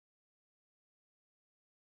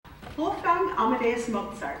Wolfgang Amadeus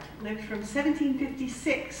Mozart lived from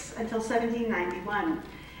 1756 until 1791,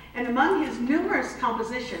 and among his numerous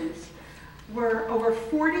compositions were over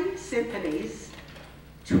 40 symphonies,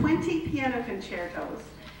 20 piano concertos,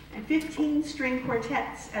 and 15 string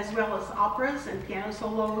quartets, as well as operas and piano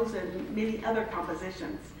solos and many other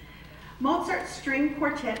compositions. Mozart's string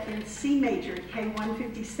quartet in C major,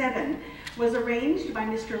 K157, was arranged by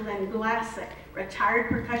Mr. Lynn Glassock, retired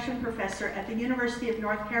percussion professor at the University of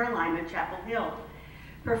North Carolina, Chapel Hill.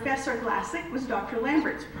 Professor Glassock was Dr.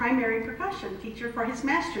 Lambert's primary percussion teacher for his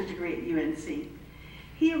master's degree at UNC.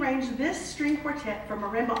 He arranged this string quartet for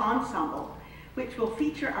marimba ensemble, which will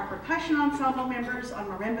feature our percussion ensemble members on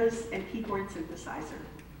marimbas and keyboard synthesizer.